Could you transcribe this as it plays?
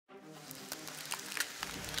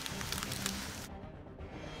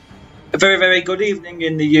very, very good evening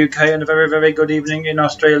in the UK and a very, very good evening in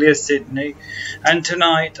Australia, Sydney. And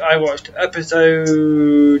tonight I watched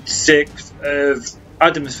episode 6 of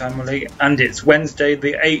Addams Family, and it's Wednesday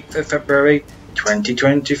the 8th of February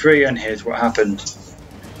 2023, and here's what happened.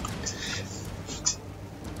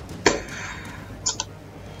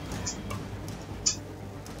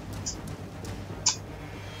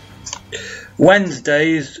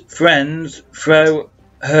 Wednesday's friends throw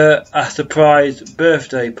her a surprise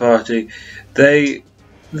birthday party.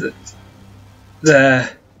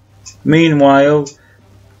 Meanwhile,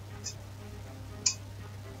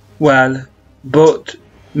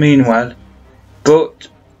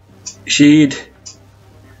 she'd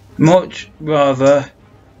much rather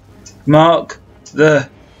mark the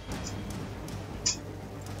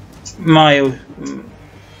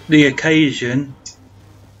occasion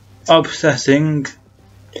obsessing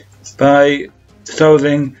by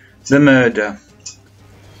solving the murder.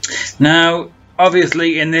 Now,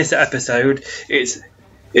 obviously, in this episode, it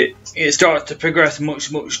starts to progress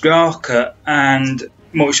much darker and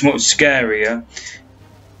much scarier,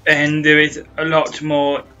 and there is a lot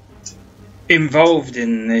more involved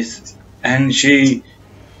in this, and she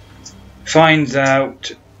finds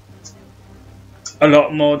out a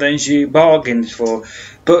lot more than she bargains for.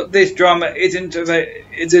 But this drama isn't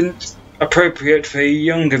appropriate for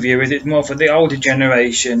younger viewers. It's more for the older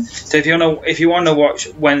generation. So if you want to watch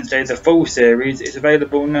Wednesday, the full series, it's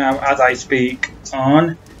available now as I speak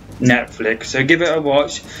on Netflix. So give it a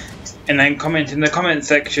watch, and then comment in the comment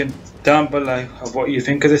section down below of what you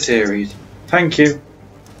think of the series. Thank you,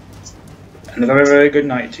 and a very good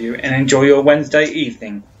night to you, and enjoy your Wednesday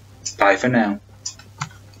evening. Bye for now.